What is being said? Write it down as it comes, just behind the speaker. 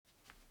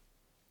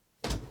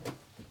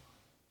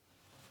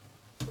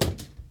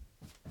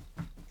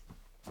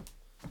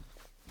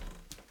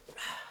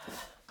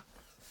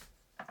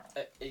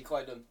Are you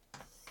quite done?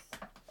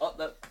 Oh,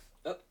 no.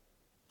 Oh.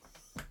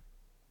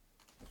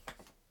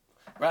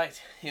 Right,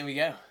 here we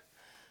go.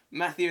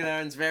 Matthew and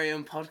Aaron's very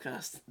own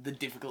podcast, The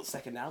Difficult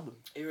Second Album.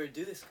 Are you ready to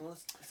do this? Come on,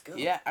 let's go.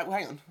 Yeah,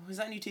 hang on. Was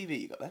that new TV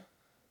you got there?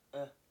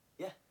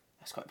 Yeah.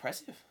 That's quite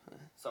impressive.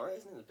 Sorry,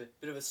 isn't it? A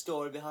bit of a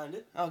story behind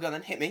it. Oh, go on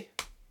then, hit me.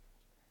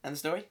 And the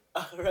story?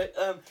 Right,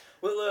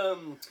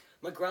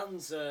 my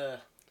grand's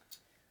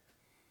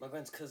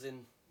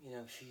cousin, you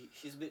know,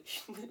 she's a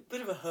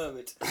bit of a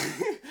hermit.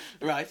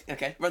 Right,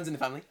 okay. Runs in the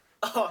family.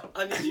 Oh,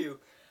 I need you.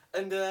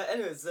 And,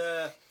 anyways,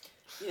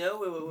 you know,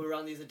 we were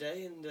around the other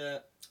day, and,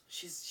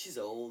 she's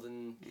old,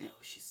 and, you know,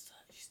 she's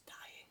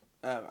dying.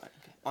 Oh, right,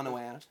 okay. On her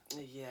way out.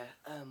 Yeah,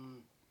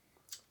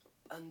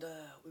 and,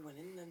 we went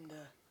in, and,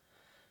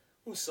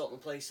 we were sorting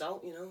the place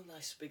out, you know,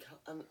 nice big,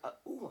 and, I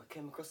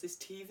came across this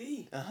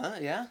TV. Uh-huh,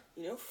 yeah.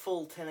 You know,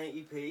 full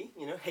 1080p,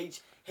 you know,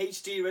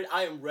 HD ready.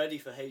 I am ready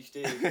for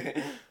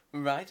HD.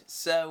 Right,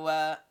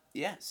 so,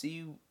 yeah, so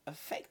you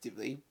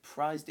effectively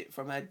prized it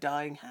from her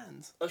dying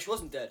hands. Oh, she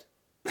wasn't dead.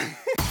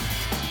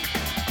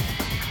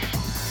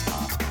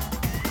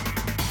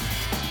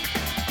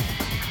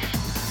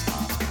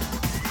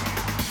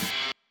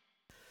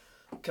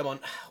 Come on,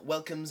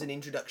 welcomes and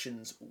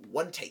introductions,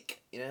 one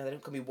take. You know, they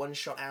don't call me one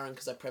shot Aaron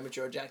because I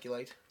premature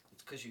ejaculate.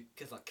 It's because you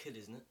get that kid,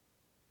 isn't it?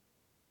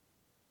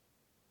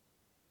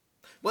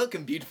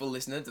 Welcome, beautiful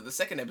listener, to the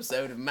second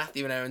episode of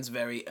Matthew and Aaron's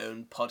very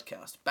own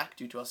podcast, back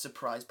due to our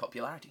surprise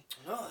popularity.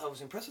 Oh, I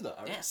was impressed with that,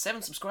 Aaron. Yeah,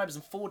 7 subscribers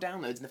and 4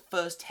 downloads in the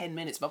first 10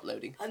 minutes of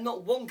uploading. And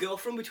not one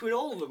girlfriend between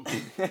all of them.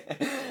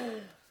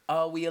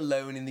 Are we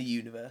alone in the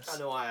universe? I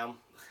know I am.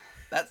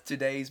 That's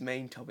today's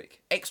main topic,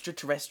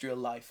 extraterrestrial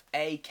life,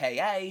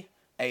 aka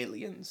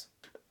aliens.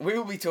 We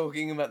will be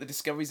talking about the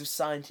discoveries of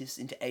scientists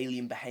into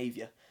alien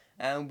behaviour,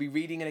 and we'll be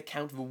reading an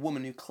account of a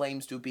woman who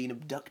claims to have been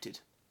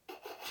abducted.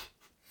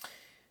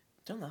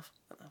 Don't laugh,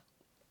 don't laugh.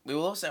 We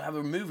will also have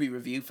a movie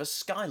review for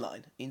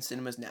Skyline in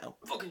cinemas now.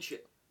 Fucking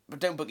shit. But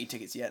don't book your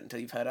tickets yet until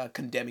you've heard our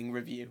condemning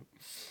review.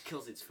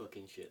 Because it's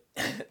fucking shit.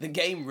 The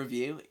game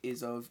review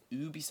is of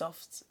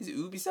Ubisoft's... Is it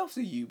Ubisoft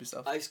or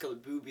Ubisoft? I used to call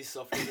it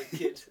Boobisoft as a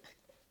kid.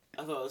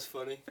 I thought it was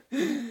funny.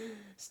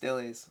 Still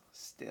is.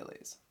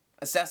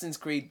 Assassin's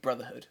Creed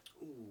Brotherhood.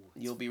 Ooh,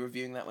 You'll be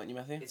reviewing that, won't you,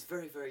 Matthew? it's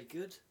very, very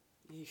good.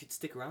 You should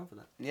stick around for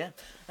that. Yeah.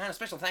 And a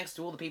special thanks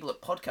to all the people at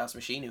Podcast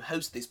Machine who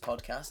host this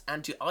podcast,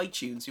 and to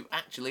iTunes who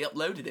actually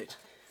uploaded it.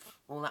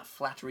 All that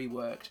flattery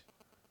worked.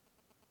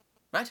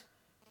 Right?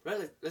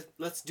 Right,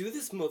 let's do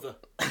this, mother.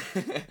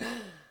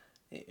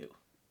 Ew.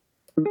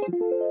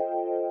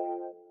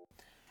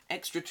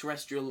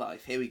 Extraterrestrial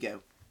life. Here we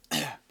go.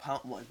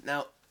 Part 1.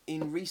 Now,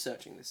 in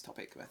researching this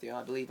topic, Matthew,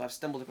 I believe I've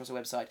stumbled across a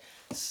website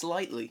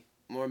slightly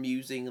more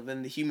amusing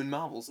than the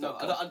humanmarvels.com.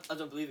 No, I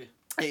don't believe you.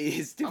 It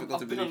is difficult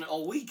to I've been believe. on it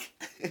all week.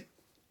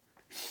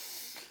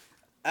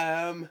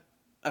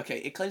 Okay,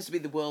 it claims to be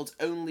the world's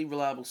only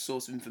reliable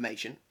source of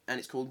information, and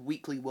it's called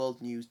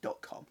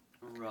weeklyworldnews.com.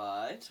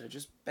 Right. So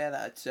just bear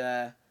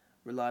that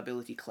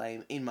reliability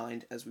claim in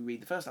mind as we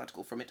read the first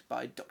article from it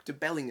by Dr.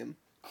 Bellingham.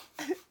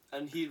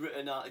 And he'd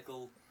written an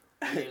article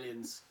on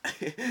aliens.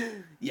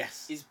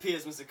 Yes. His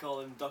peers must have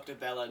called him Dr.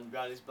 Bella and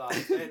behind his back.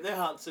 They're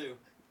hard too.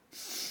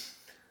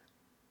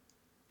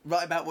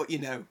 Write about what you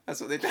know.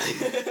 That's what they're doing.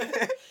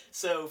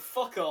 So,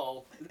 fuck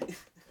all.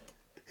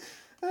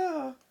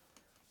 Oh.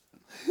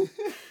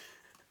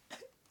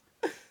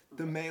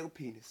 The Male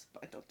Penis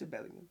by Dr.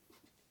 Bellingham.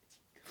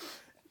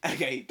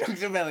 Okay,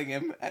 Dr.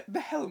 Bellingham at the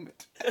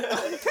helmet.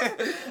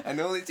 And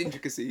all its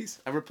intricacies.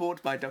 A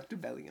report by Dr.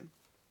 Bellingham.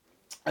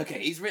 Okay,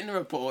 he's written a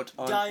report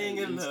on Dying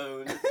aliens.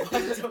 Alone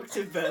by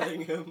Dr.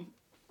 Bellingham.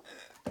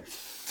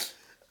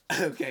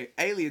 Okay,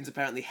 aliens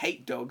apparently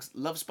hate dogs,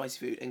 love spicy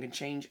food, and can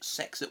change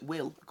sex at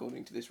will,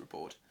 according to this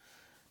report.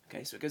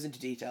 Okay, so it goes into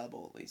detail about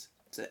all these.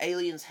 So,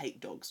 aliens hate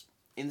dogs.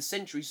 In the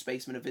centuries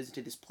spacemen have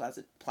visited this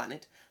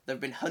planet, there have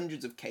been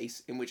hundreds of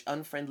cases in which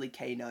unfriendly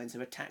canines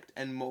have attacked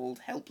and mauled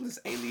helpless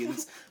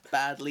aliens,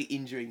 badly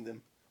injuring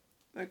them.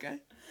 Okay.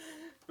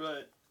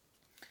 Right.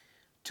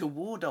 To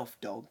ward off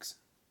dogs,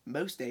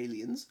 most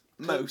aliens,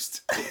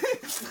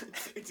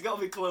 It's got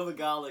to be clover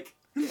garlic.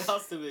 It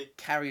has to be.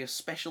 carry a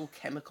special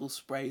chemical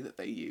spray that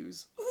they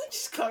use. They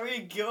just carry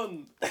a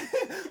gun.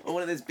 Or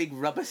one of those big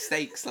rubber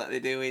stakes like they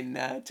do in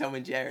Tom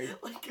and Jerry.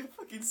 Like a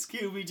fucking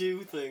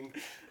Scooby-Doo thing.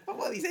 But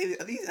what are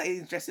these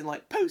aliens dressed in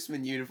like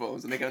postman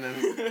uniforms and they're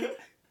going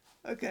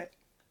Okay.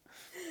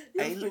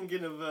 You're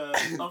thinking of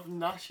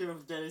Nasher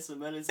of Dennis the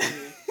Menace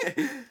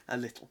here. A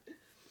little.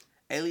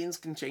 Aliens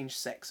can change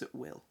sex at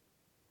will.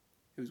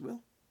 Whose will?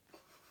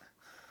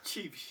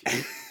 Cheap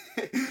shit.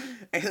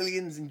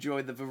 Aliens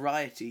enjoy the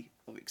variety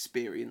of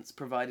experience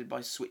provided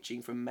by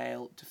switching from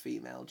male to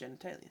female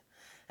genitalia.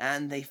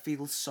 And they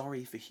feel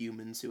sorry for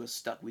humans who are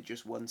stuck with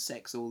just one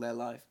sex all their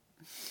life.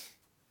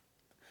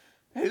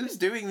 Who's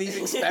doing these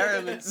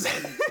experiments?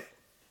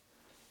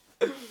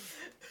 Do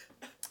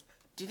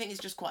you think it's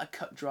just quite a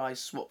cut-dry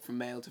swap from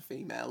male to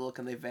female, or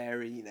can they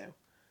vary, you know,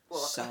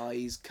 What?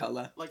 size,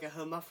 colour? Like a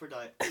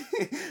hermaphrodite.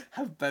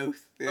 Have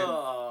both. Yeah.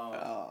 Oh,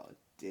 Oh,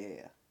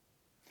 dear.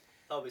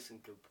 that'll be some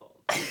good porn.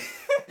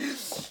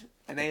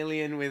 An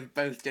alien with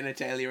both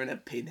genitalia and a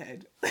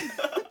pinhead.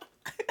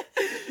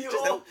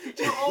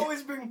 You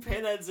always bring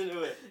pinheads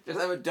into it. Just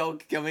have a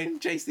dog come in,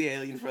 chase the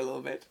alien for a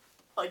little bit.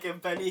 Like a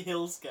Benny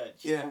Hill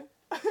sketch. Yeah.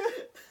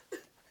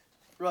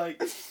 Right,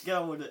 get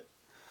on with it.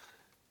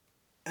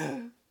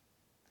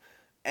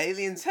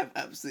 Aliens have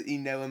absolutely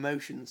no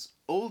emotions.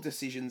 All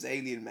decisions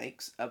alien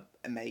makes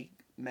make.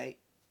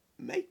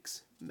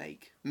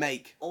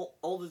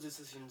 All the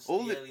decisions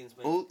All aliens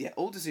make.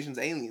 All decisions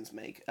aliens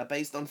make are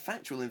based on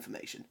factual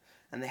information,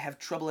 and they have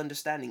trouble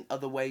understanding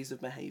other ways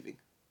of behaving.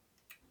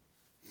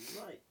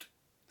 Right.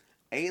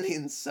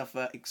 Aliens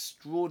suffer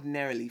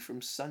extraordinarily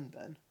from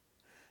sunburn.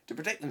 To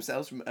protect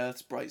themselves from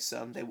Earth's bright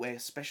sun, they wear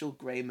special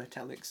grey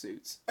metallic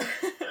suits.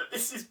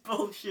 This is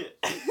bullshit.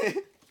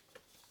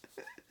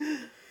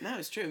 No,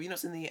 it's true. Have you not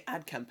seen the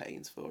ad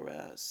campaigns for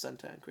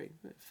suntan cream?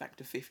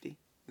 Factor 50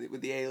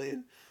 with the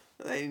alien.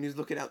 The alien who's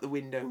looking out the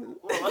window.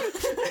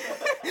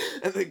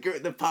 And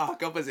the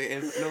park opposite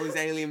him, and all his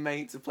alien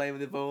mates are playing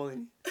with the ball.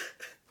 And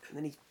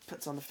then he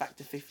puts on the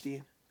Factor 50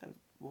 and kind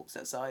of walks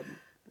outside. And,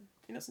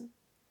 you know,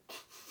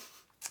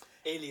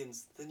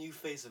 Aliens, the new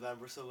face of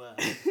Amber Solaire.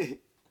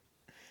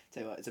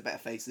 Tell you what, it's a better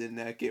face than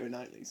Keira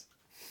Knightley's.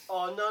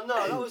 Oh, no,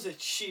 that was a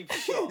cheap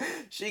shot.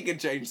 She can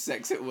change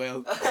sex at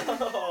will.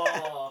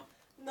 Oh,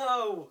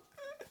 no.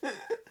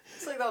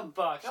 Take that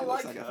back. She I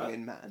looks like like her. a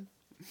fucking man.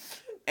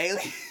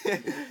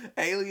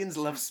 Aliens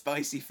love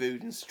spicy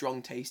food and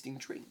strong tasting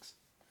drinks.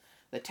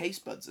 Their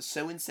taste buds are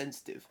so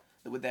insensitive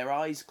that with their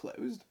eyes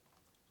closed,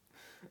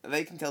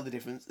 they can't tell the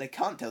difference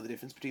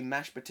between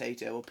mashed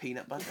potato or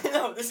peanut butter.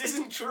 No, this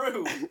isn't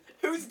true.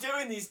 Who's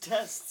doing these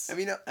tests? Have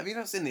you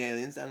not seen the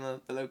aliens down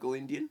the local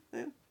Indian?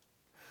 Yeah.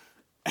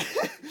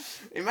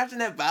 Imagine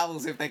their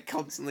bowels if they're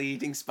constantly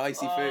eating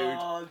spicy food.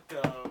 Oh,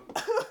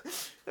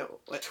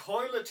 don't.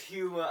 Toilet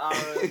humour,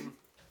 Aaron.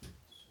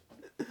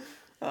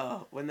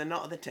 Oh, when they're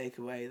not at the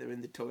takeaway, they're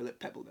in the toilet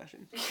pebble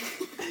dashing.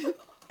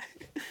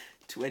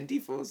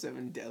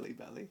 24/7 deli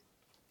belly.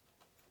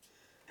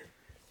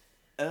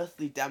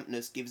 Earthly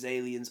dampness gives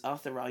aliens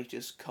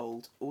arthritis,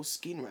 cold, or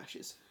skin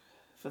rashes.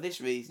 For this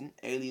reason,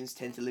 aliens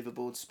tend to live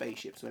aboard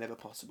spaceships whenever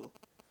possible,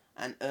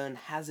 and earn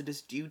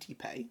hazardous duty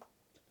pay.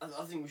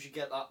 I think we should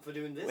get that for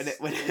doing this.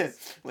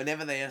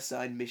 Whenever they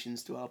assign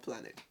missions to our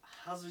planet.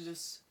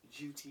 Hazardous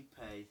duty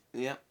pay.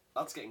 Yeah.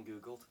 That's getting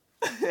googled.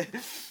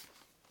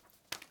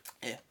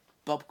 Yeah.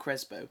 Bob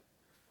Crespo.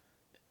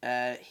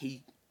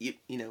 You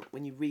know,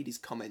 when you read his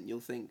comment, you'll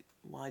think,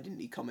 why didn't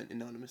he comment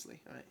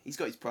anonymously? Right? He's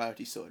got his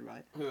priorities sorted,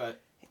 right? Right.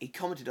 He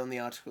commented on the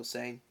article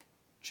saying,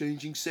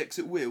 changing sex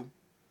at will?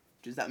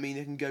 Does that mean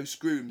they can go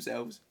screw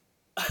themselves?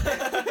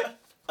 I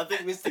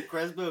think Mr.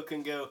 Crespo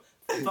can go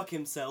fuck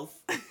himself.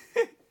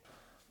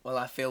 Well,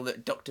 I feel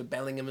that Dr.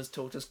 Bellingham has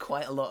taught us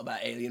quite a lot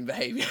about alien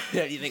behaviour.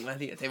 Don't you think,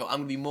 Matthew? I tell you what, I'm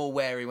going to be more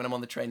wary when I'm on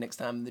the train next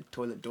time and the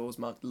toilet door's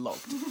marked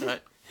locked, right?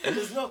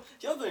 There's no...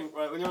 The other thing,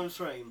 right, when you're on a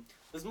train,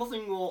 there's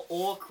nothing more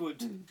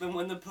awkward than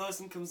when the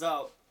person comes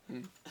out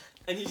and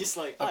you're just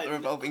like... Up the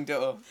revolving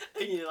door.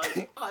 And you're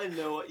like, I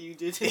know what you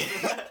did.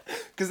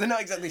 Because they're not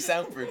exactly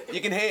soundproof.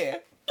 You can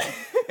hear.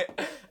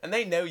 And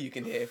they know you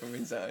can hear from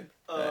inside.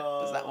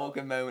 There's that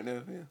awkward moment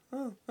of,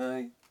 oh,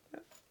 hi.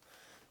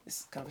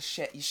 It's kind of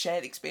a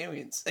shared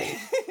experience.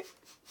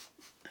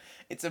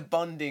 It's a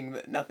bonding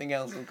that nothing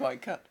else will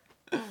quite cut.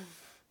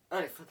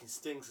 And it fucking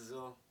stinks as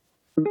well.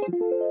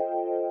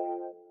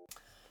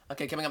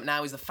 Okay, coming up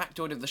now is the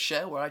factoid of the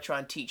show, where I try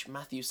and teach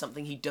Matthew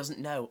something he doesn't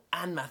know.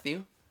 And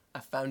Matthew, I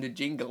found a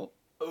jingle.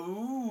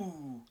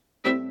 Ooh.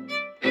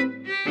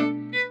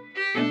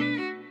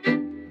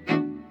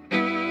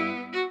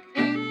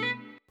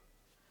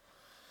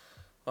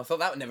 I thought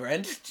that would never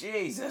end.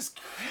 Jesus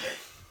Christ.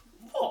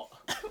 What?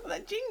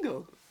 That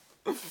jingle.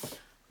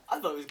 I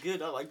thought it was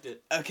good. I liked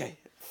it. Okay,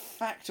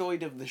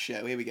 factoid of the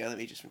show. Here we go. Let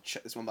me just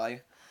check this one by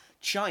you.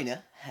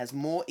 China has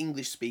more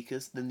English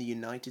speakers than the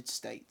United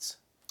States.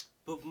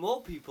 But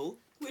more people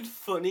with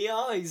funny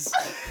eyes.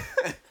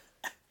 No,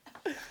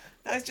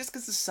 it's just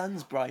because the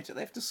sun's brighter.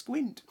 They have to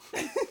squint.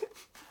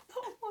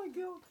 Oh my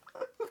god.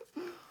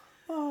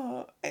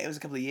 Oh, it was a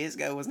couple of years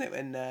ago, wasn't it,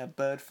 when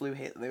bird flu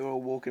hit? They were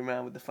all walking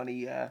around with the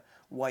funny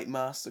white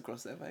masks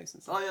across their face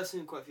and stuff. Oh, yeah, I've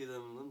seen quite a few of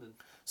them in London.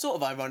 Sort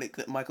of ironic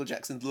that Michael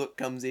Jackson's look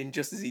comes in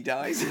just as he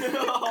dies.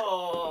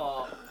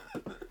 Oh,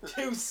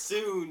 too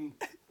soon.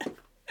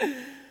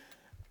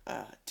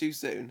 Too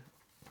soon.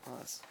 Oh,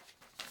 that's...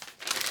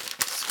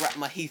 Scrap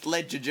my Heath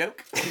Ledger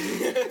joke.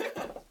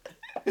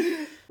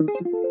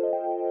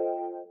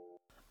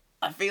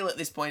 I feel at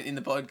this point in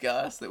the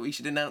podcast that we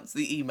should announce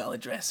the email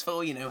address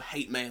for,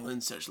 hate mail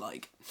and such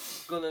like.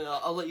 Go on,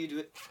 I'll let you do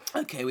it.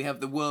 Okay, we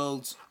have the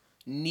world's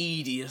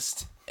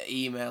neediest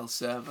email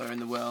server in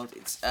the world.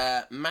 It's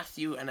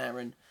Matthew and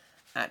Aaron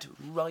at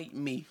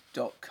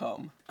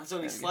writeme.com. That's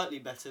only slightly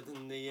better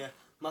than the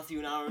Matthew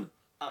and Aaron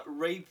at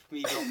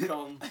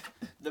rapeme.com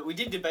that we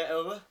did debate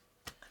over.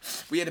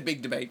 We had a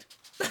big debate.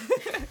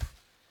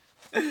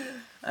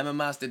 I'm a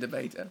master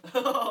debater.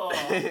 Oh,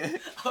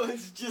 I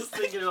was just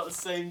thinking about the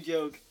same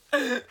joke.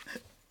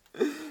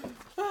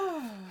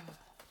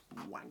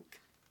 Wank.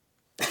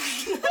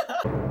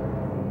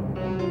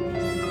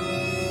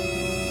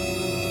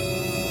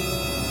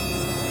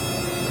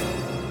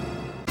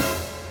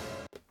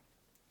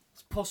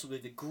 It's possibly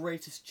the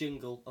greatest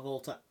jingle of all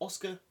time.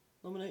 Oscar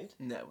nominated?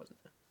 No, it wasn't.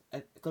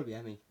 It's got to be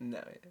Emmy.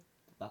 No.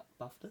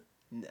 BAFTA?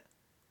 No.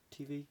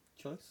 TV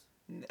choice?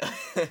 No.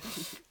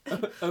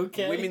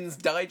 Okay. Women's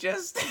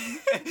Digest.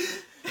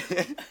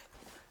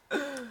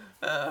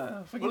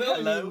 Well,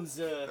 hello.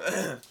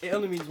 it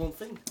only means one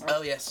thing.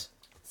 Oh yes.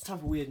 It's time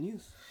for weird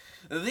news.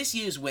 This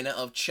year's winner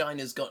of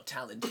China's Got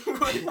Talent.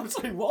 Wait, I'm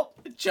sorry, what?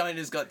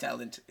 China's Got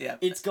Talent. Yeah.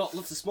 It's got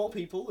lots of small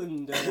people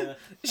and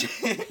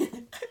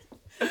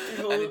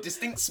And a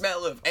distinct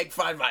smell of egg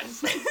fried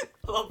rice.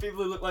 a lot of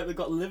people who look like they've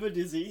got liver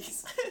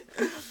disease.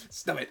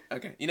 Stop it.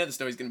 Okay. You know the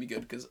story's going to be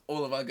good because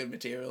all of our good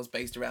material is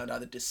based around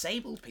either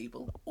disabled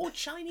people or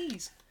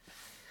Chinese.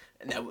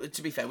 No,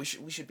 to be fair, we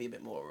should be a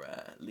bit more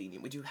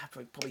lenient. We do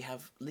probably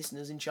have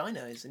listeners in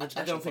China. It's an I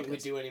international don't think we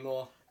podcast. do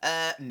anymore.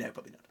 No,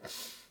 probably not.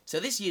 So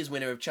this year's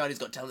winner of China's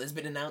Got Talent has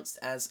been announced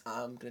as,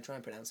 I'm going to try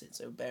and pronounce it,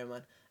 so bear in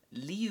mind,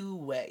 Liu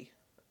Wei.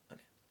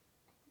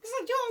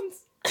 Mr.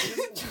 Jones!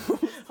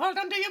 Hold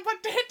on to your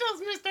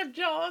potatoes, Mr.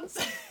 Jones!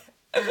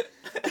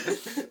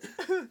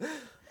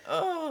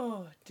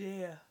 Oh,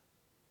 dear.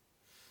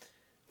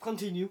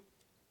 Continue.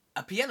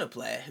 A piano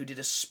player who did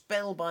a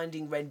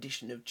spellbinding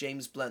rendition of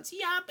James Blunt's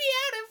 "You're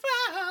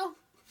Beautiful."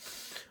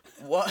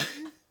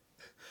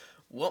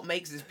 What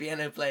makes this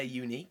piano player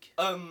unique?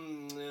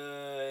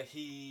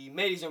 He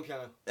made his own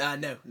piano.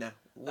 No.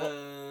 What?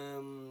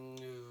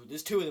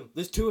 There's two of them.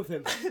 There's two of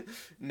him.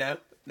 No.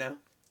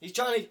 He's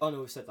Chinese. Oh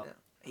no, we said that. No.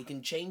 He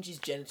can change his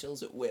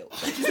genitals at will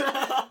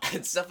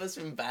and suffers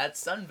from bad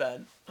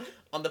sunburn.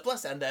 On the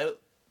plus hand, though,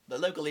 the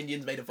local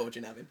Indians made a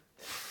fortune out of him.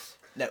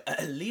 No,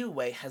 Liu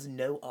Wei has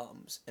no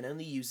arms and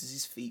only uses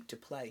his feet to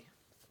play.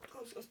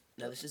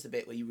 Now, this is the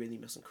bit where you really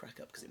mustn't crack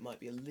up because it might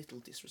be a little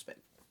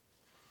disrespectful.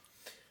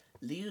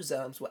 Liu's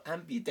arms were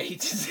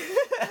amputated.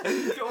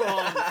 Come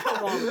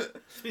on.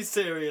 Be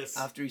serious.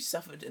 After he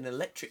suffered an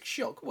electric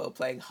shock while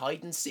playing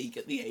hide and seek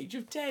at the age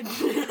of 10.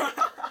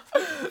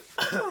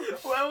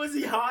 Where was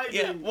he hiding?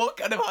 Yeah, what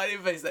kind of hiding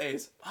place that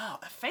is? Wow,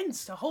 a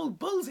fence to hold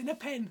bulls in a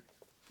pen.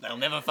 They'll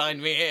never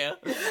find me here.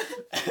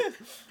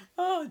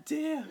 Oh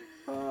dear.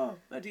 Oh,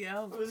 bloody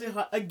hell. Where was he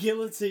a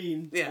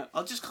guillotine? Yeah,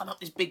 I'll just climb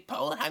up this big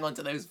pole and hang on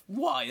to those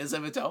wires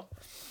over top.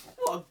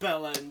 What a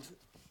bell end.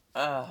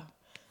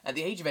 At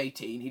the age of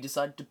 18, he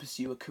decided to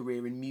pursue a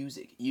career in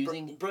music,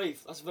 using...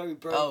 Brave. That's very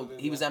brave. Oh, of him,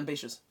 he was yeah.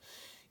 ambitious.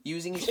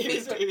 Using his He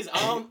feet...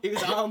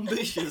 was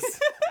ambitious.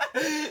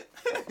 I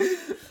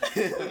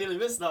nearly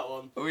missed that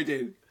one. We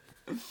do.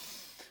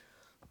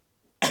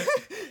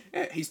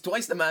 Yeah, he's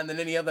twice the man than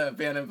any other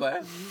piano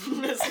player.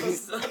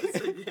 Let's start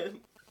this again.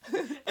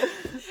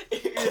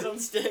 He was on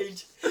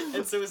stage,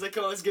 and so was the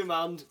chorus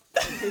command.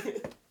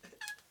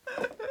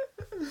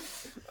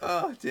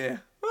 Oh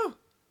dear. Woo.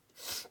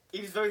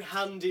 He was very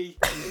handy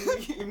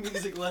in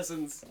music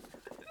lessons.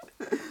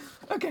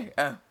 Okay.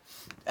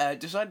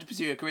 Decided to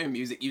pursue a career in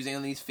music using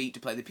only his feet to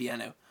play the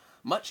piano,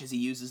 much as he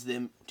uses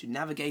them to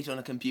navigate on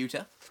a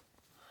computer,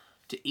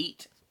 to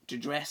eat, to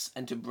dress,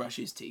 and to brush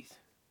his teeth.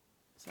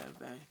 So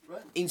very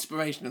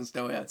inspirational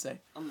story, I'd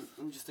say. I'm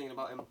just thinking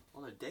about him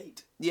on a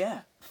date.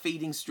 Yeah,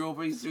 feeding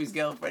strawberries to his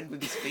girlfriend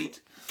with his feet.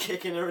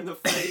 Kicking her in the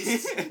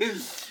face.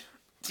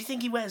 Do you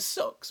think he wears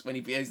socks when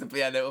he plays the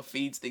piano or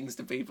feeds things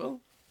to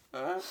people?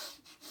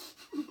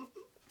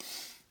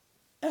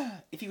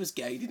 If he was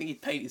gay, do you think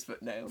he'd paint his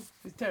footnails?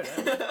 His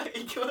toenails?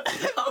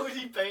 How would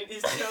he paint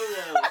his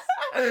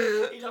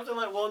toenails? He'd have to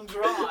let one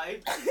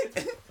dry.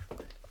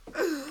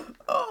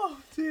 Oh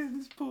dear,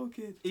 this poor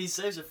kid. He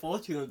saves a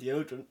fortune on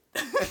deodorant.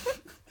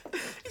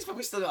 He's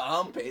probably still got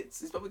armpits.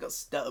 He's probably got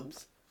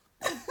stubs.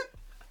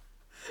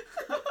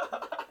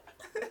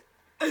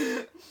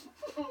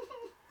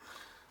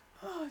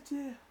 Oh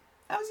dear.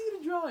 How's he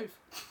going to drive?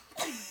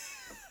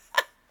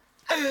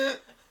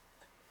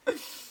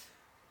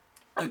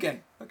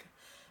 Okay.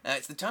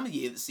 It's the time of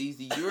year that sees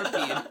the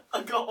European...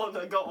 I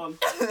got one.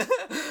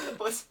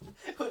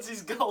 What's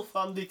his golf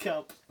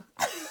handicap?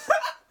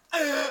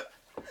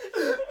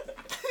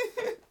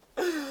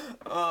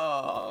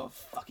 Oh,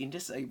 fucking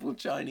disabled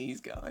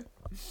Chinese guy.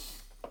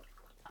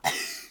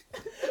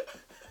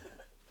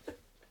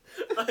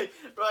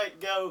 Right,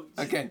 go.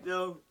 Okay.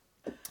 Go.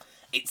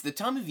 It's the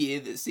time of year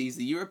that sees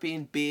the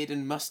European Beard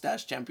and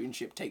Moustache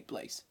Championship take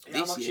place. Yeah,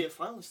 I'm actually a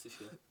finalist this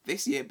year.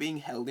 This year being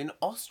held in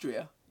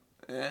Austria.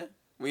 Yeah?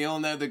 We all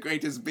know the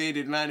greatest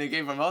bearded man who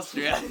came from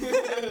Austria.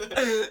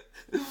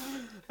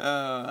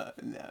 No,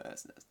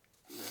 that's not.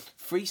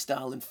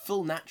 Freestyle and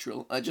full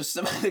natural are just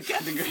some of the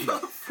categories.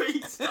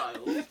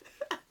 Freestyle?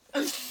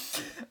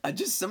 Are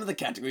just some of the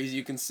categories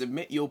you can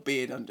submit your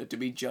beard under to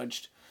be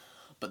judged.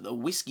 But the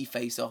whiskey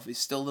face-off is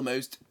still the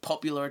most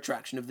popular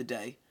attraction of the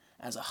day,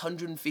 as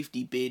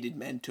 150 bearded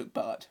men took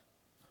part.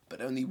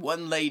 But only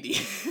one lady.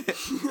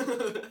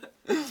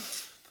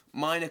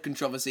 Minor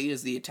controversy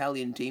as the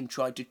Italian team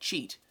tried to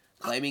cheat,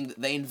 claiming that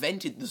they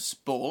invented the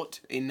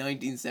sport in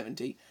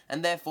 1970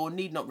 and therefore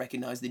need not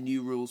recognise the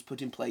new rules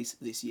put in place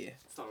this year.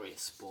 It's not really a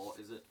sport,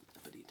 is it?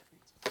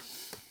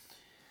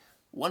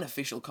 One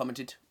official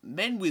commented,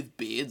 "Men with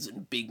beards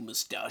and big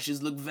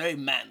moustaches look very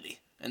manly,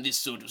 and this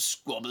sort of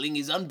squabbling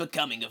is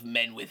unbecoming of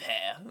men with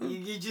hair."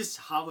 You just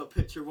have a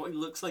picture of what he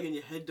looks like in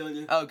your head, don't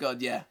you? Oh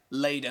god, yeah.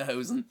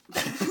 Lederhosen.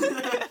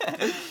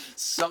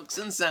 Socks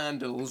and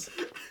sandals.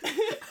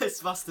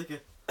 Swastika.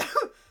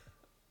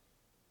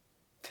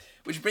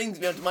 Which brings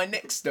me on to my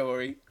next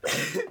story.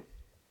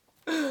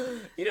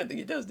 You don't think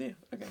it does, do you?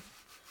 Okay.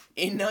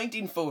 In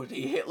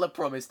 1940, Hitler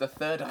promised the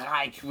Third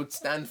Reich would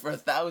stand for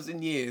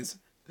 1,000 years.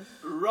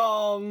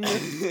 Wrong.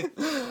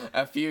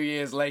 A few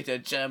years later,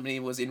 Germany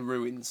was in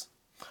ruins.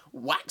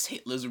 Wax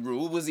Hitler's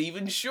rule was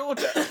even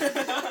shorter.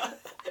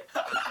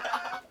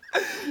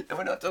 And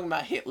we're not talking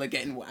about Hitler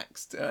getting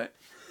waxed.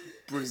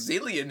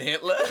 Brazilian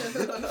Hitler?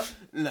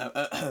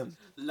 No.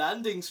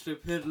 Landing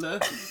strip Hitler.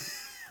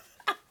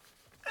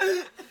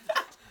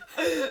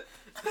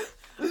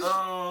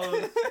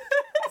 Oh.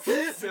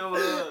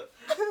 So,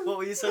 what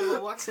were you saying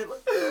about Wax Hitler?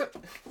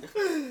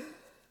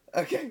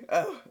 Okay,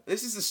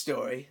 this is a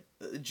story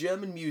that the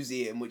German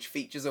museum, which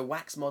features a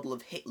wax model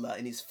of Hitler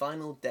in his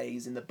final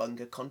days in the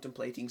bunker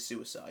contemplating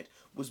suicide,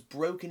 was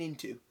broken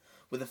into,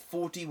 with a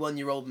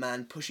 41-year-old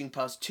man pushing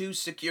past 2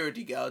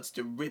 security guards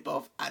to rip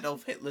off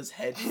Adolf Hitler's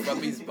head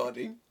from his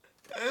body.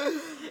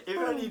 If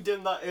only you'd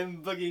done that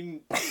in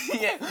fucking...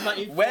 Yeah,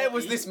 where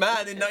was this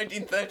man in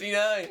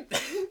 1939?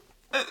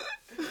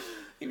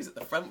 He was at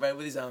the front row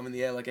with his arm in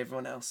the air like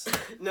everyone else.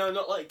 No,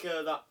 not like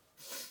that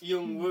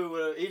young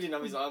Woo, he didn't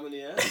have his arm in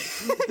the air.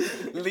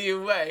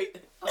 Liu Wei.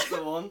 That's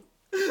the one.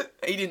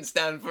 He didn't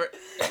stand for it.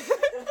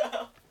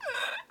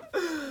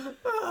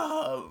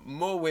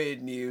 More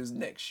weird news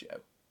next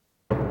show.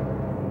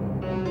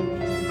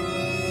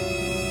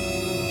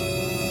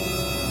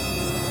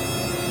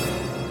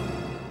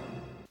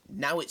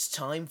 Now it's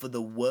time for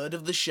the word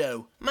of the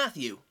show.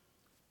 Matthew.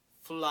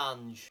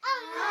 Flange.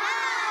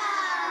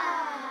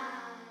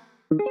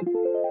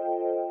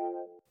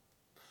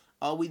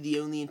 Are we the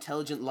only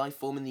intelligent life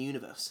form in the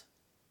universe?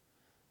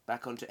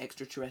 Back onto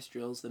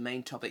extraterrestrials, the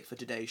main topic for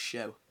today's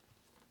show.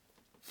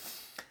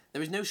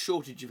 There is no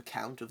shortage of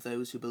account of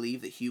those who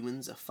believe that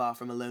humans are far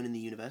from alone in the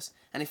universe,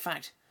 and in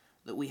fact,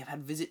 that we have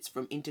had visits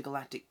from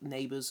intergalactic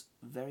neighbours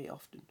very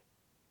often.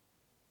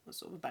 That's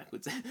sort of a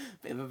backwards,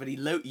 bit of a very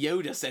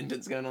Yoda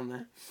sentence going on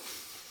there.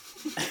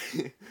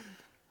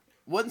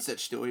 One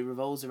such story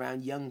revolves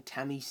around young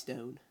Tammy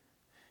Stone,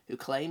 who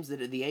claims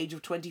that at the age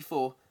of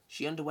 24,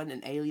 she underwent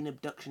an alien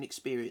abduction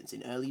experience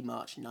in early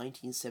March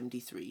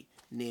 1973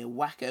 near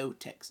Waco,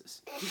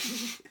 Texas.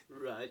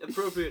 Right,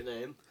 appropriate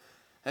name.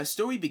 Her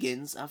story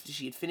begins after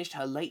she had finished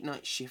her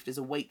late-night shift as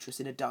a waitress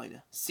in a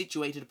diner,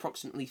 situated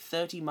approximately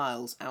 30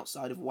 miles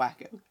outside of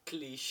Waco.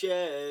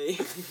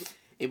 Cliché.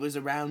 It was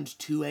around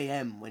 2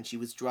 a.m. when she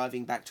was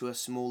driving back to her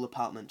small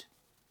apartment.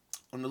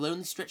 On a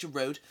lonely stretch of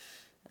road,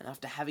 and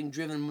after having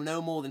driven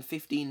no more than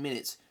 15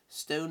 minutes,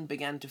 Stone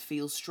began to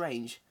feel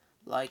strange,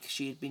 like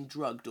she had been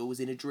drugged or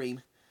was in a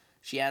dream.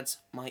 She adds,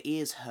 "My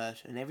ears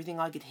hurt, and everything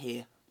I could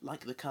hear,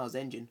 like the car's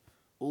engine,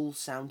 all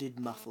sounded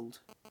muffled."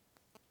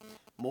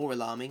 More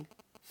alarming,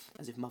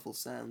 as if muffled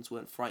sounds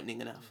weren't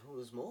frightening enough, Oh,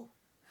 there's more.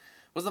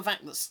 was the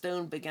fact that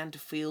Stone began to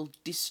feel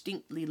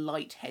distinctly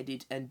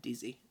lightheaded and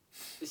dizzy.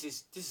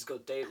 This has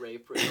got date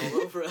rape written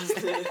all over us.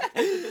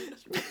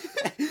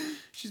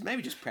 She's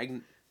maybe just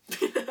pregnant.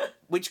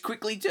 Which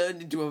quickly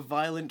turned into a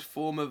violent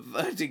form of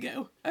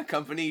vertigo,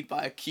 accompanied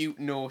by acute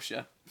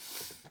nausea.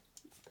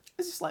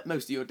 This is like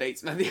most of your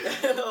dates, Matthew.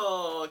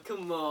 Oh,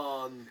 come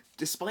on.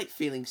 Despite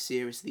feeling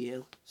seriously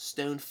ill,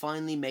 Stone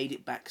finally made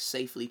it back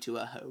safely to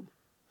her home.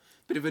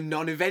 Bit of a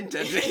non-event,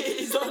 hasn't it?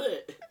 He's on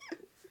it.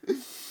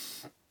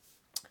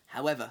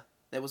 However,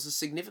 there was a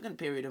significant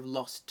period of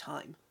lost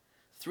time.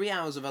 3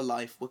 hours of her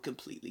life were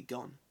completely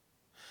gone.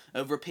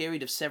 Over a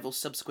period of several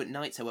subsequent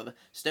nights, however,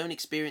 Stone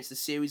experienced a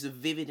series of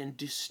vivid and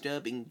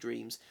disturbing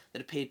dreams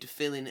that appeared to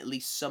fill in at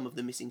least some of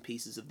the missing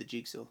pieces of the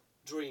jigsaw.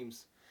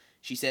 Dreams.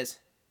 She says,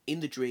 "In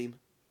the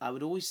dream, I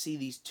would always see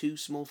these 2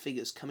 small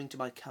figures coming to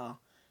my car,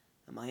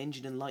 and my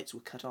engine and lights were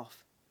cut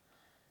off.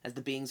 As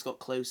the beings got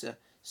closer,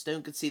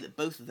 Stone could see that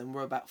both of them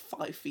were about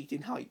 5 feet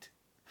in height,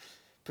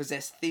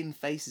 possessed thin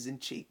faces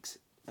and cheeks."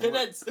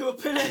 Pinheads! They were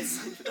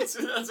pinheads! That's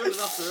what it was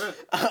after her.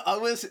 I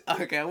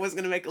was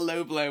going to make a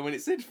low blow when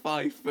it said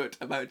 5 foot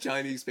about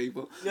Chinese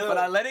people, No. but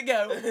I let it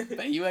go.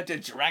 But you had to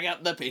drag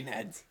up the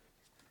pinheads.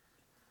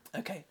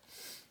 Okay.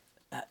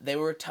 They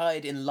were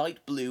attired in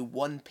light blue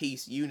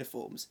one-piece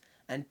uniforms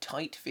and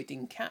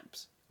tight-fitting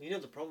caps. You know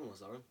what the problem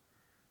was, Aaron?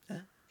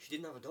 Huh? She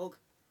didn't have a dog.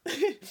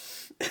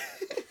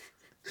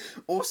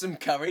 Awesome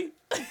curry.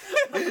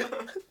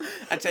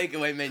 A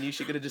takeaway menu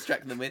she could have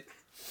distracted them with.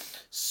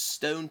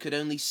 Stone could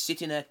only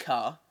sit in her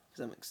car, for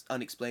some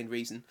unexplained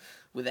reason,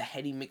 with a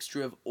heady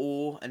mixture of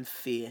awe and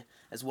fear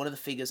as one of the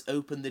figures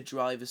opened the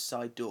driver's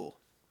side door.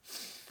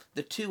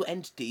 The 2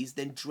 entities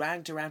then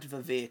dragged her out of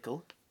her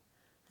vehicle,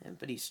 and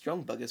pretty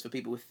strong buggers for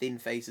people with thin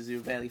faces who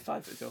are barely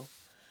 5 foot tall,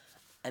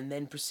 and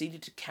then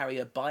proceeded to carry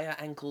her by her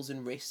ankles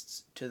and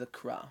wrists to the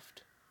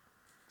craft.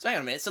 So hang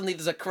on a minute, suddenly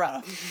there's a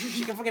craft.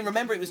 She can fucking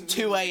remember it was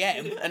 2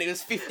 a.m. and it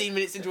was 15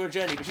 minutes into her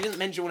journey, but she didn't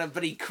mention when a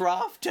bloody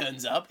craft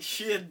turns up.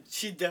 She'd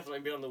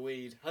definitely been on the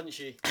weed, hadn't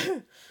she?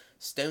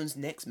 Stone's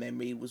next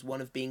memory was one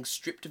of being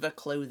stripped of her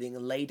clothing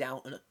and laid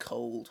out on a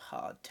cold,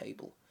 hard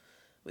table,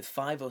 with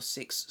 5 or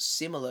 6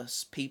 similar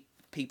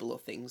people or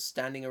things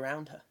standing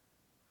around her.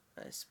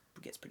 This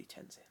gets pretty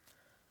tense here.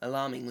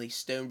 Alarmingly,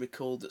 Stone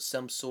recalled that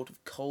some sort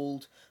of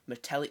cold,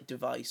 metallic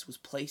device was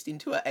placed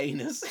into her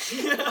anus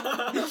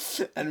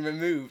and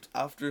removed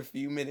after a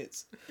few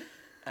minutes.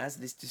 As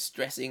this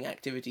distressing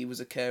activity was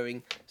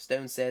occurring,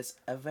 Stone says,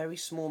 a very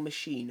small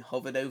machine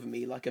hovered over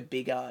me like a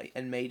big eye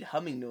and made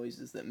humming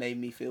noises that made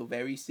me feel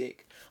very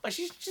sick. Oh,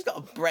 she's got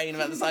a brain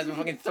about the size of a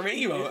fucking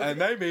 3-year-old and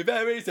made me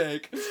very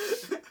sick.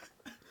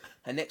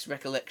 Her next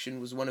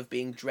recollection was one of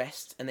being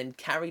dressed and then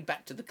carried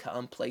back to the car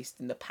and placed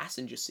in the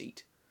passenger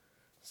seat.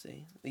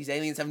 See, these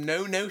aliens have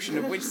no notion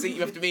of which seat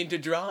you have to be in to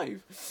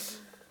drive.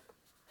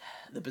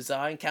 The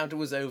bizarre encounter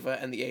was over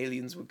and the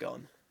aliens were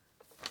gone.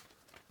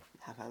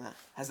 How about that?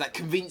 Has that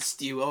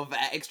convinced you of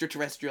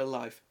extraterrestrial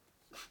life?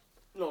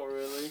 Not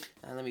really.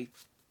 Let me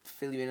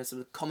fill you in on some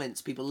of the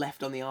comments people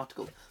left on the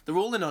article. They're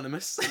all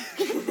anonymous.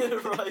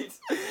 Right.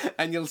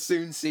 And you'll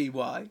soon see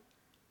why.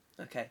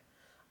 Okay.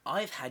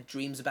 I've had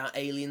dreams about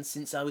aliens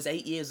since I was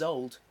 8 years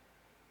old.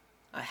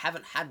 I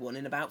haven't had one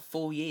in about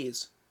 4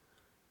 years.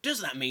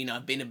 Does that mean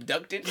I've been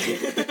abducted?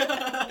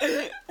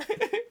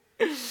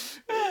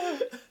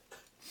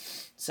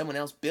 Someone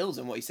else builds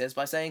on what he says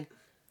by saying,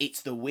 it's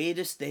the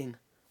weirdest thing.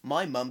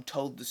 My mum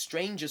told the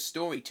strangest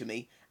story to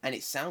me, and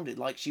it sounded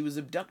like she was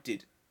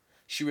abducted.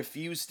 She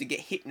refused to get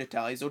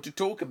hypnotised or to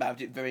talk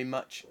about it very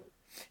much.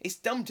 It's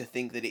dumb to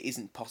think that it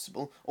isn't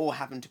possible, or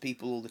happen to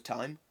people all the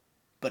time.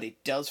 But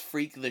it does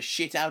freak the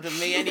shit out of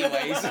me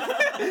anyways.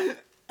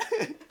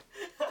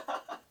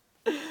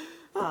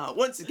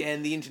 Once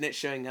again, the internet's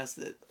showing us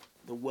that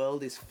the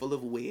world is full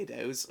of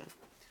weirdos,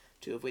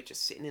 2 of which are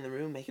sitting in the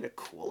room making a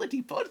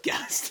quality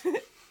podcast.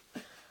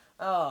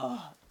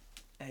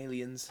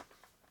 Aliens.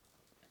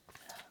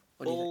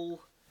 What do you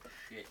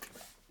think? Shit.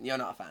 You're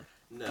not a fan?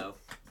 No.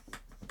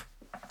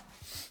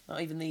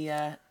 Not even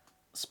the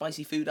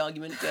spicy food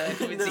argument No,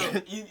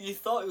 you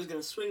thought it was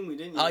going to swing me,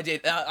 didn't you? I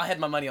did. I had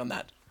my money on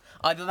that.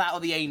 Either that or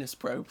the anus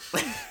probe.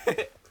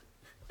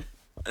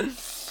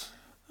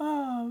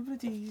 Oh,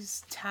 but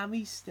he's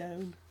Tammy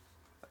Stone.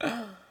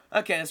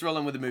 Okay, let's roll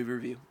on with the movie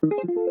review.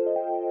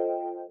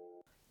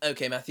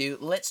 Okay, Matthew,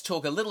 let's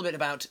talk a little bit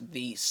about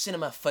the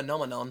cinema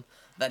phenomenon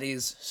that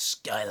is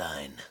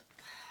Skyline.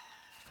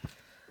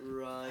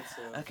 Right.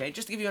 Okay,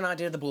 just to give you an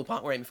idea of the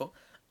ballpark we're aiming for,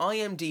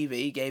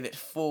 IMDb gave it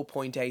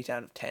 4.8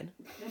 out of 10.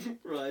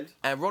 Right.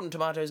 And Rotten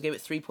Tomatoes gave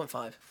it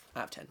 3.5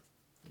 out of 10.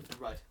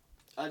 Right.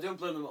 I don't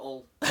blame them at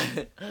all.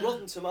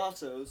 Rotten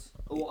Tomatoes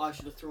are what I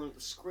should have thrown at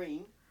the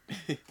screen.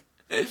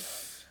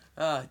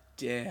 Oh,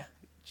 dear.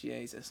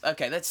 Jesus.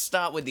 Okay, let's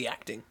start with the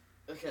acting.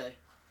 Okay.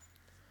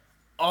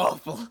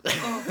 Awful.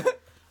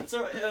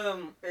 So,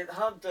 it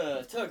had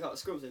Terracotta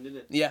Scrubs in, didn't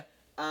it? Yeah.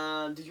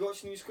 And did you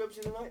watch New Scrubs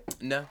in the night?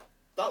 No.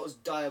 That was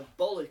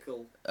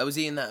diabolical. Oh, was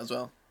he in that as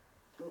well?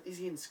 Well, is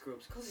he in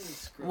Scrubs? Because he's in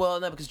Scrubs. Well,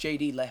 no, because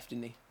JD left,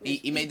 didn't he?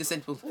 He made the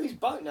sensible... Oh, he's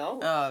back now.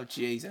 Oh,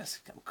 Jesus.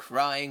 I'm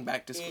crying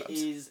back to Scrubs. It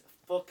is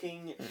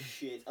fucking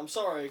shit. I'm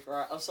sorry,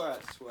 right? I'm sorry I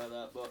had to swear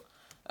that,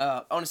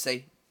 but...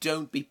 Honestly,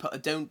 don't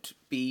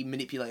be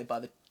manipulated by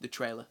the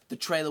trailer. The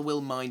trailer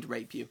will mind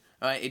rape you.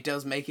 Alright, it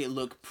does make it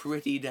look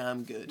pretty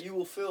damn good. You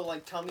will feel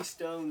like Tommy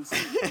Stones.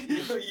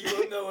 you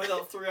won't know where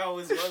that 3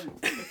 hours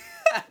went.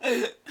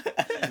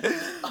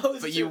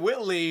 But you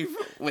will leave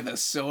with a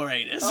sore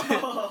anus.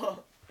 Oh.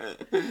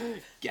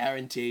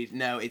 Guaranteed.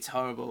 No, it's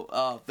horrible.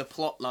 Oh, the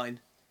plot line.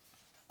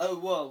 Oh,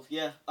 well,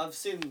 yeah. I've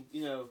seen,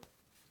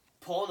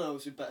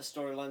 pornos with better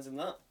storylines than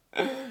that.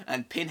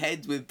 And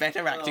pinheads with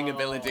better acting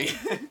ability.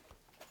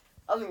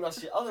 I think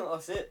that's it.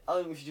 I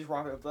think we should just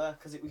wrap it up there,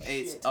 because it was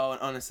shit. Oh,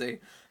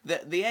 honestly,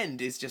 the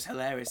end is just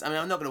hilarious. I mean,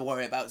 I'm not going to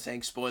worry about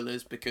saying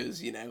spoilers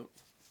because,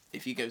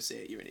 if you go see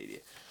it, you're an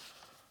idiot.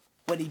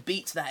 When he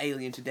beats that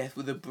alien to death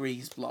with a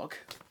breeze block,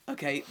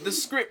 okay, the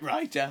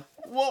scriptwriter,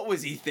 what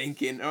was he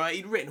thinking? Alright,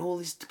 he'd written all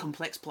this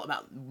complex plot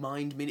about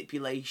mind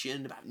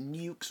manipulation, about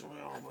nukes.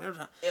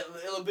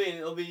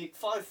 It'll be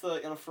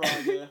 5:30 on a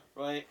Friday,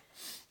 right?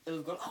 It'll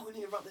have gone, oh, we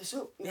need to wrap this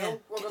up.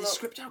 Get this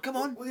script out, come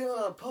on. We're going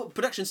to a pub.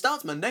 Production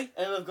starts Monday.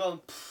 And it'll have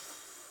gone,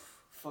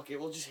 fuck it,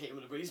 we'll just hit him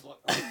with a breeze block.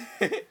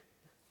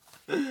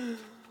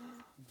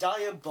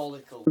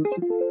 Diabolical.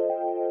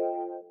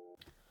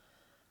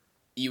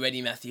 You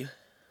ready, Matthew?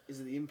 Is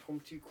it the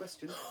impromptu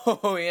question?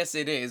 Oh, yes,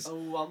 it is.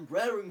 Oh, I'm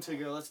raring to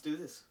go. Let's do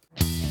this.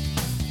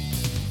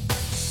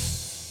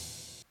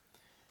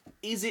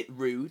 Is it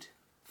rude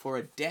for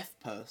a deaf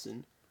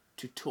person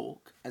to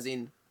talk, as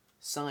in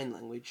sign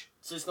language?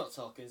 So it's not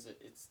talking, is it?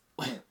 It's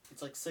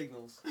like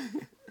signals.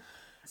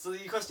 So the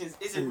question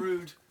is it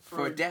rude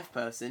for a deaf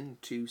person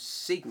to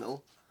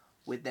signal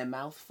with their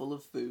mouth full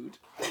of food?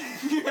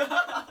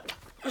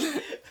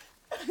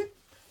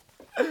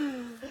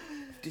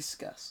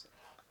 Discuss.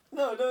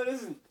 No, it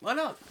isn't. Why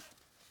not?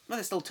 Well,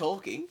 they're still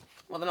talking.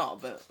 Well, they're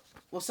not, but...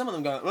 Well, some of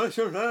them go, but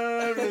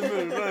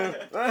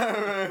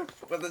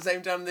at the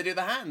same time they do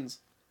the hands.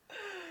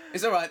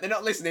 It's alright, they're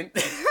not listening.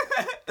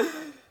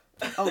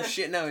 Oh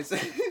shit, no, it's...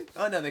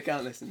 Oh no, they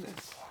can't listen then.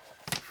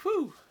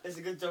 Whew. It's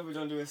a good job we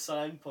don't do a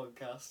sign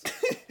podcast.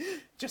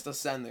 Just us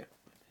stand there.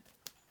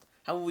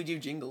 How will we do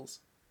jingles?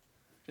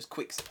 Just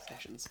quick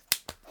sessions.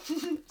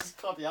 Just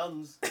clap your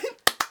hands.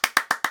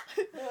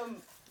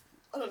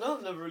 I don't know,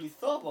 I've never really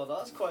thought about that.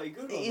 That's quite a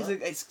good one.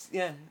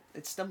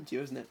 It stumped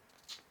you, isn't it?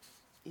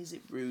 Is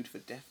it rude for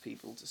deaf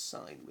people to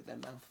sign with their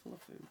mouth full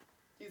of food?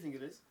 Do you think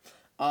it is?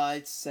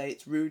 I'd say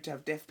it's rude to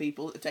have deaf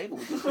people at the table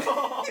with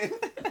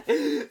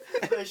you.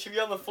 They should be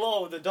on the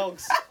floor with the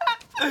dogs.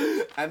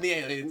 And the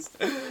aliens.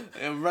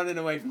 They're running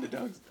away from the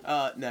dogs.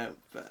 No,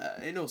 but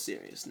in all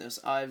seriousness,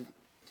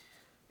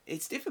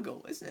 it's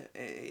difficult, isn't it?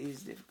 It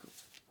is difficult.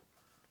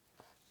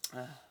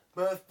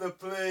 Master,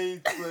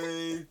 please.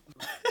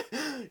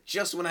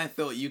 Just when I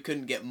thought you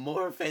couldn't get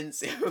more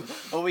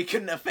offensive, or we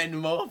couldn't offend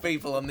more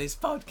people on this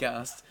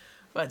podcast.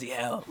 Bloody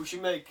hell. We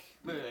should maybe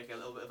make a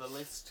little bit of a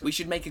list. We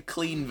should make a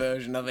clean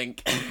version, I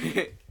think.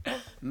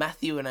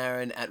 Matthew and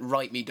Aaron at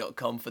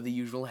writeme.com for the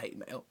usual hate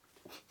mail.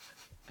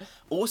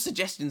 Or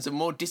suggestions of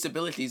more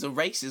disabilities or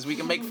races we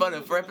can make fun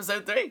of for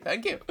episode 3.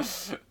 Thank you.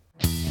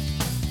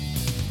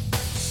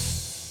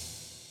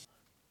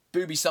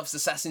 Ubisoft's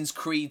Assassin's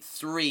Creed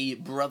 3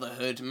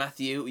 Brotherhood.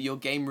 Matthew, your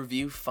game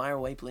review, fire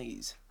away,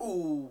 please.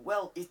 Ooh,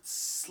 well, it's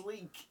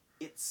sleek,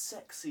 it's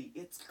sexy,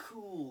 it's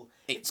cool.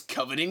 It's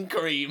covered in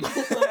cream.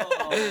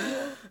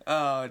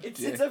 Oh, dear.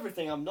 It's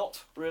everything I'm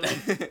not, really.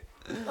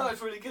 No,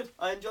 it's really good.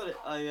 I enjoyed it.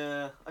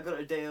 I got it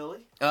a day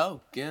early. Oh,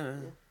 yeah.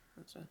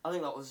 That's right. I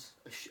think that was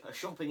a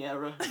shopping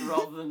error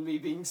rather than me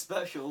being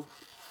special.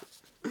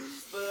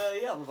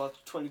 But yeah, I'm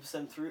about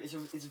 20% through.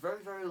 It's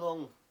very, very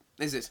long.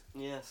 Is it?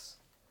 Yes.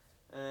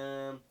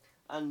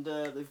 And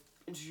they've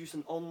introduced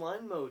an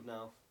online mode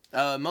now.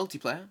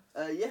 Multiplayer?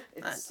 Yeah.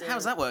 It's, how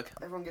does that work?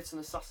 Everyone gets an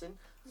assassin.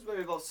 There's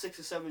maybe about 6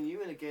 or 7 of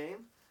you in a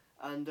game,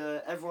 and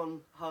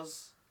everyone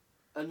has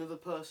another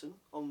person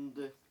in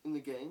the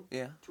game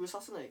to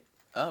assassinate.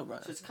 Oh,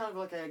 right. So it's kind of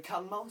like a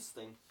cat and mouse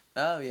thing.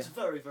 Oh, yeah. It's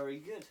very, very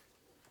good.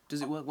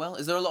 Does it work well?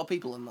 Is there a lot of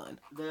people online?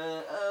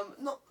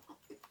 Not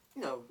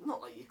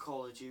like your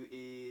Call of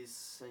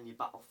Duties and your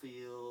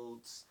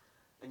Battlefields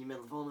and your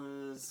Medal of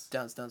Honors.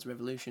 Dance Dance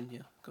Revolution, yeah,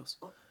 of course.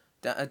 What?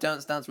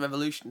 Dance Dance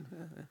Revolution.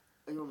 Yeah.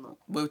 Are you on that?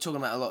 We were talking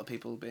about a lot of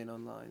people being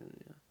online.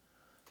 Yeah.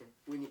 Okay,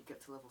 we need to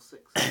get to level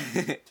 6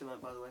 tonight,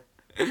 by the way.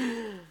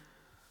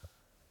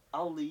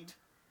 I'll lead.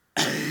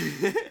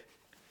 Yeah,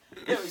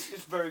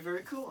 it's very,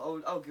 very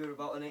cool. I'll give it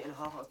about an 8.5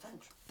 out of 10.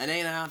 An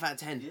 8.5 out of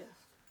 10? Yeah.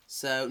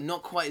 So,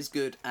 not quite as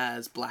good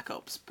as Black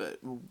Ops, but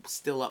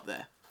still up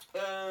there.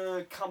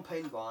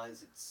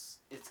 Campaign-wise,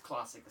 it's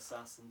classic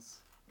Assassins.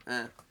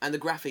 And the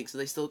graphics, are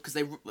they still... Because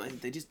they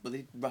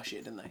rush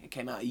it, didn't they? It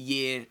came out a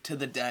year to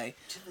the day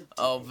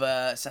of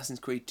Assassin's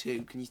Creed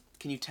 2.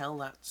 Can you tell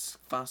that's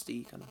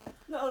fasty, kind of?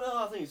 No,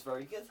 I think it's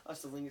very good. I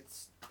still think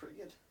it's pretty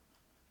good.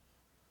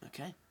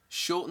 Okay.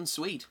 Short and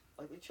sweet.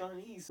 Like the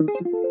Chinese.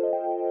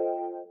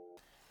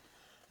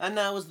 And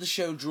now, as the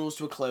show draws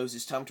to a close,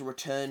 it's time to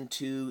return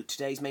to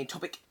today's main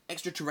topic,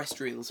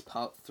 Extraterrestrials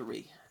Part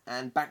 3.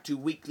 And back to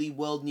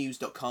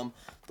weeklyworldnews.com,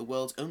 the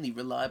world's only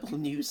reliable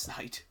news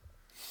site.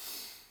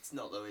 It's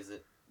not though, is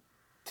it?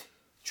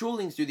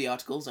 Trawling through the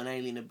articles on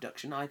alien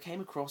abduction, I came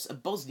across a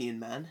Bosnian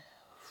man.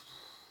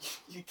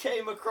 You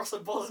came across a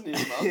Bosnian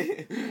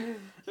man?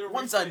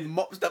 Once I'd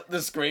mopped up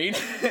the screen,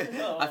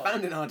 I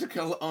found an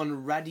article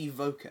on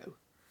Radivoko.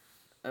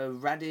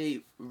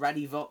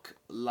 Radivok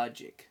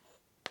Logic.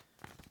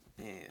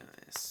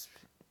 Yes.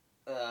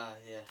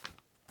 Yeah.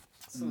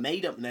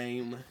 Made up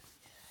name.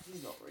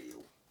 He's not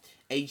real.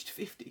 Aged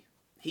 50.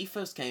 He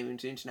first came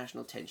into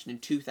international attention in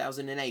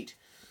 2008,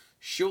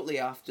 shortly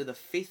after the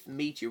 5th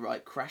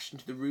meteorite crashed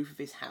into the roof of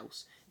his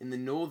house in the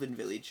northern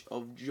village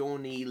of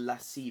Jorni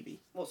Lasivi.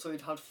 What, so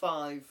he'd had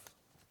 5?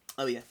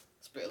 Oh, yeah.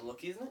 It's a bit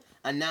lucky, isn't it?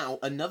 And now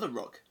another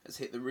rock has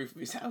hit the roof of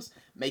his house,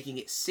 making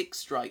it 6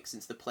 strikes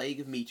since the plague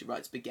of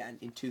meteorites began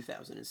in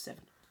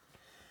 2007.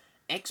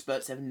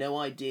 Experts have no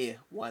idea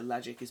why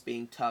Lagic is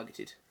being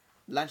targeted.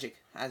 Lagic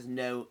has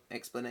no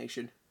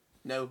explanation.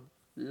 No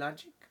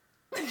logic?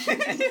 I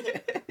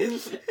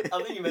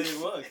think you made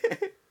it work.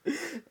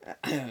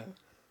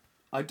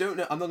 I don't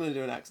know. I'm not going to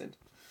do an accent.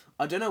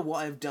 I don't know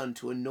what I've done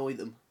to annoy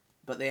them,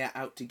 but they are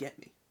out to get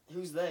me.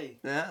 Who's they?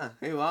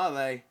 Who are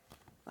they?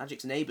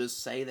 Lagic's neighbours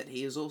say that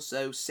he has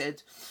also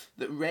said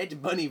that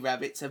red bunny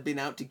rabbits have been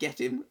out to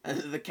get him, and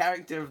that the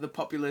character of the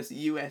popular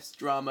US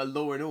drama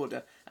Law and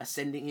Order are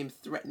sending him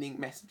threatening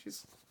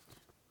messages.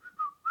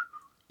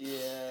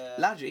 Yeah.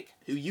 Lagic,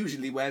 who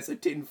usually wears a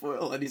tin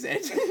foil on his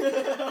head,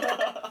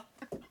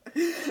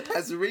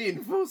 has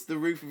reinforced the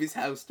roof of his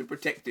house to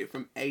protect it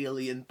from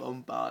alien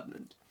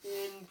bombardment.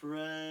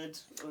 Inbred.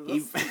 Well,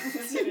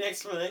 that's the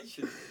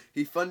explanation.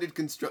 He funded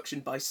construction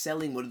by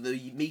selling one of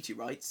the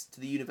meteorites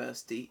to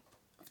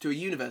a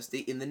university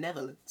in the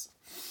Netherlands.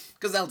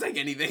 Because they'll take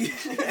anything.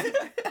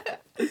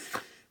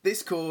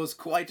 This caused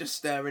quite a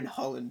stir in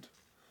Holland.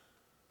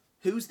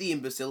 Who's the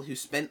imbecile who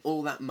spent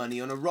all that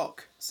money on a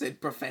rock?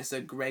 Said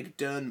Professor Greg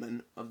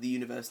Dernman of the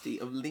University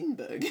of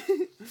Lindbergh.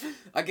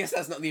 I guess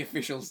that's not the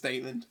official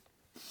statement.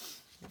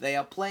 They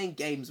are playing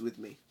games with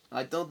me.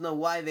 I don't know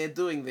why they're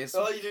doing this.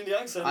 Oh, you're doing the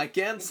accent. I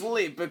can't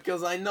sleep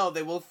because I know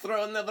they will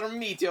throw another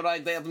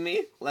meteorite at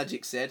me,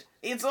 Lagic said.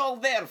 It's all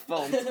their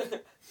fault.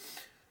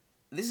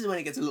 This is when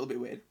it gets a little bit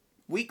weird.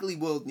 Weekly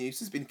World News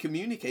has been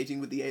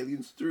communicating with the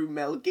aliens through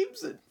Mel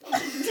Gibson.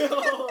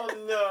 Oh,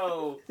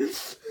 no.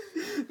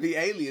 The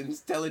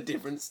aliens tell a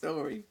different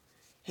story.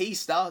 He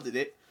started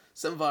it.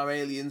 Some of our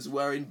aliens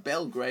were in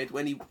Belgrade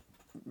when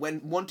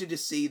wanted to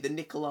see the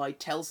Nikolai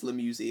Tesla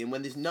Museum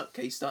when this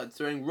nutcase started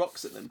throwing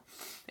rocks at them.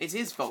 It's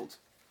his fault.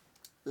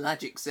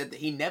 Lagic said that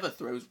he never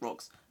throws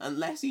rocks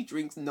unless he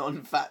drinks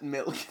non-fat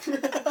milk.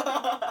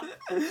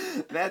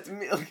 That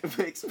milk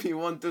makes me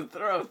want to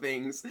throw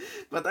things,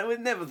 but I would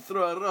never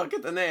throw a rock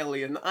at an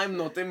alien. I'm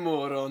not a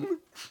moron.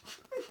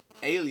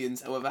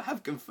 Aliens, however,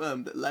 have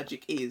confirmed that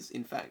Lagic is,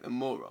 in fact, a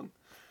moron.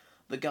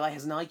 The guy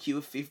has an IQ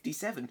of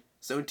 57,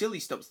 so until he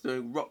stops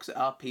throwing rocks at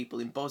our people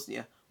in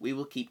Bosnia, we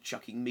will keep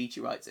chucking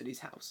meteorites at his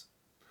house.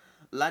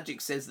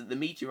 Lagic says that the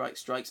meteorite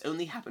strikes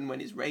only happen when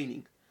it's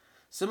raining.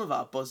 Some of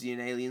our Bosnian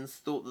aliens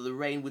thought that the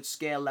rain would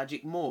scare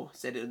Lagic more,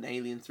 said an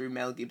alien through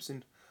Mel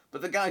Gibson.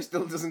 But the guy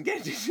still doesn't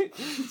get it,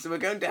 so we're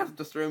going to have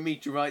to throw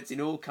meteorites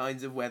in all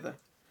kinds of weather.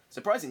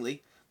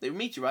 Surprisingly, the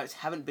meteorites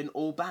haven't been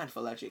all bad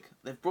for Lagic.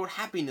 They've brought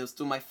happiness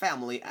to my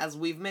family as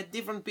we've met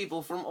different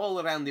people from all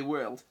around the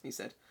world, he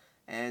said.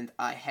 And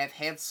I have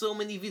had so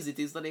many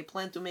visitors that I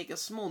plan to make a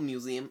small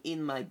museum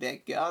in my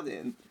back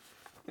garden.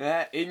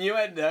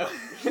 Innuendo.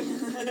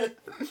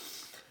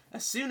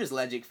 As soon as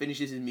Lagic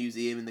finishes his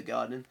museum in the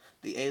garden,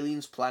 the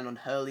aliens plan on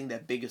hurling their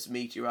biggest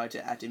meteorite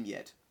at him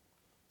yet.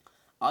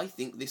 I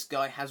think this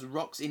guy has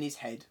rocks in his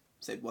head,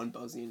 said one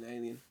Bosnian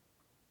alien.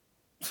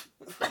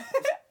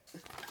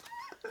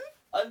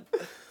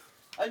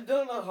 I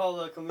don't know how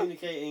they're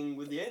communicating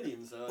with the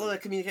aliens, though. Well, they're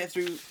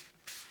communicating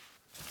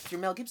through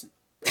Mel Gibson.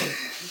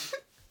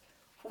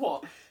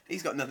 What?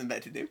 He's got nothing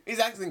better to do. His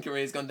acting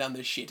career's gone down the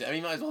shitter. I mean,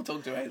 he might as well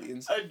talk to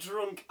aliens. A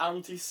drunk,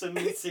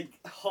 anti-Semitic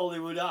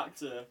Hollywood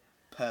actor.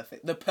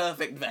 Perfect. The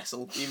perfect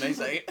vessel, you may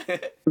say.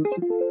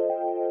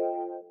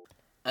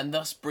 And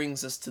thus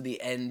brings us to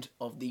the end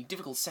of the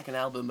difficult second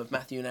album of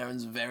Matthew and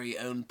Aaron's very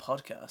own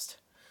podcast.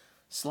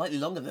 Slightly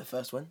longer than the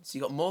first one, so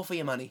you got more for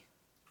your money,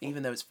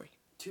 even though it's free.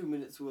 2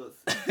 minutes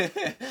worth. Hey,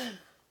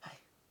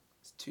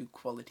 it's 2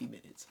 quality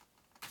minutes.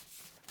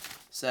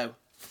 So,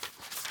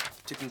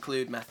 to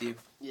conclude, Matthew,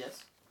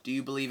 Yes. do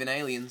you believe in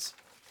aliens?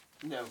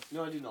 No,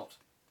 I do not.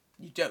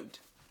 You don't?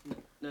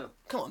 No.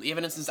 Come on, the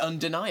evidence is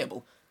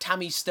undeniable.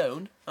 Tammy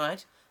Stone,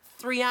 alright?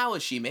 3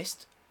 hours she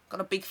missed.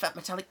 Got a big fat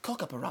metallic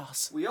cock up her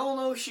ass. We all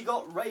know she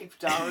got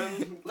raped,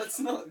 Aaron. Let's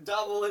not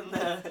dabble in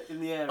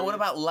the area. And what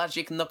about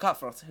Lagic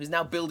Nokafrot, who's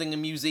now building a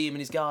museum in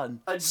his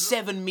garden?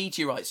 7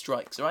 meteorite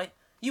strikes, right?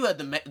 You heard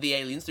the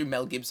aliens through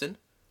Mel Gibson.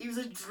 He was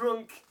a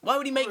drunk. Why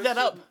would he make that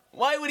up?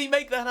 Why would he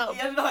make that up? He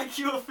had an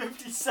IQ of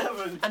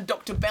 57. And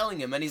Dr.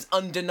 Bellingham and his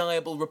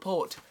undeniable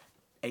report.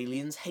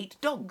 Aliens hate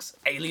dogs.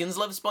 Aliens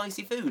love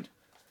spicy food.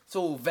 It's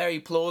all very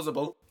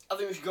plausible. I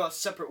think we should go our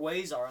separate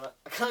ways, Aaron.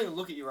 I can't even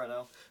look at you right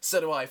now.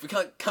 So do I. If we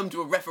can't come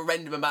to a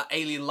referendum about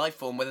alien life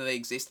form, whether they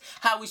exist,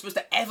 how are we supposed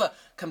to ever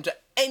come to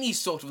any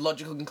sort of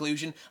logical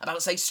conclusion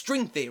about, say,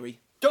 string theory?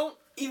 Don't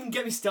even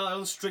get me started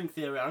on string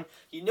theory, Aaron.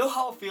 You know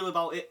how I feel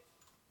about it.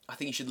 I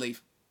think you should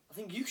leave. I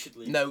think you should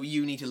leave. No,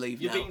 you need to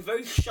leave You're now. being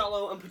very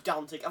shallow and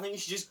pedantic. I think you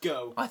should just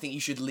go. I think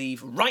you should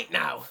leave right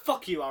now.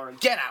 Fuck you, Aaron.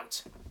 Get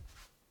out.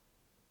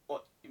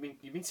 What? You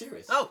mean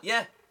serious? Oh,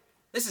 yeah.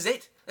 This is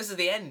it. This is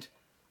the end.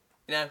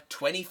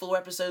 24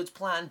 episodes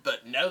planned,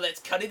 but no, let's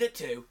cut it at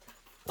 2.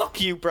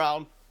 Fuck you,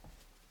 Brown.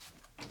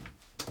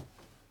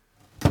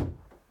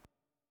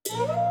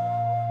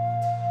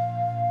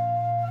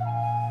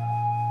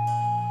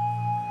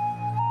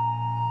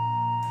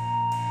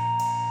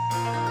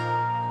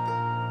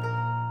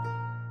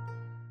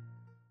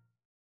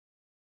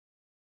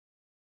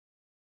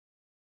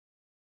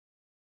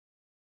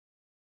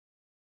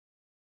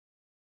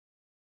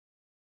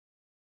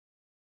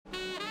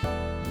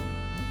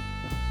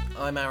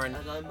 I'm Aaron,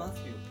 And I'm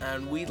Matthew.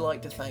 and we'd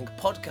like to thank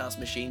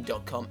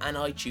podcastmachine.com and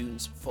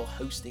iTunes for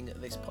hosting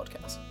this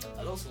podcast.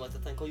 I'd also like to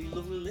thank all you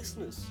lovely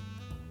listeners.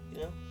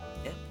 You know?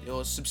 Yeah,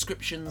 your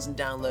subscriptions and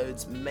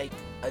downloads make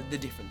the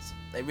difference.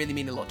 They really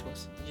mean a lot to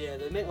us. Yeah,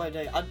 they make my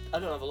day. I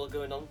don't have a lot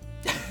going on,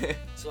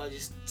 so I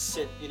just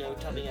sit,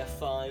 tapping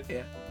F5.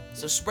 Yeah.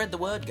 So spread the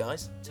word,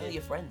 guys. Tell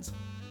your friends.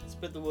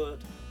 Spread the word,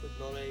 but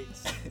not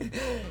AIDS.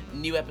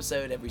 New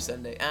episode every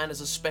Sunday, and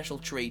as a special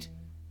treat,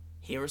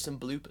 here are some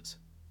bloopers.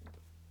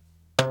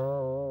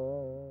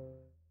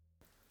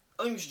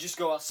 I think we should just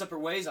go our separate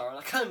ways, Aaron.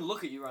 I can't even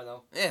look at you right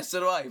now. Yeah,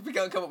 so do I. If we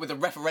can't come up with a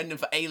referendum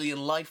for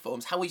alien life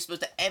forms, how are we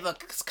supposed to ever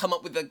come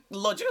up with a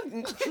logic?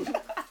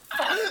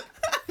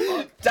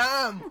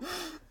 Damn!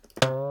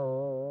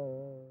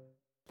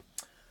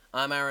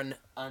 I'm Aaron.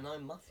 And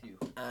I'm Matthew.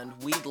 And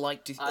we'd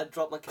like to... I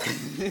dropped my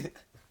cat.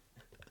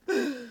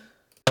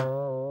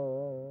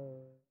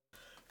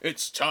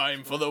 It's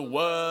time for the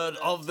word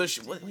of the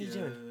What are you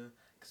doing?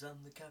 Because I'm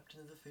the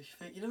captain of the fish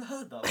finger. You never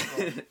heard that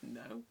before?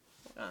 No.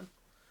 Go on.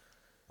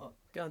 What?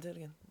 Go on, do it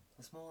again.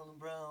 The small and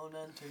brown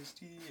and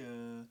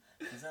tastier.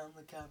 Because I'm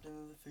the captain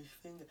of the fish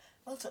finger.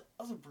 That's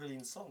a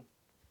brilliant song.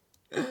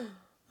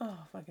 Oh,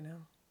 fucking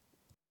hell.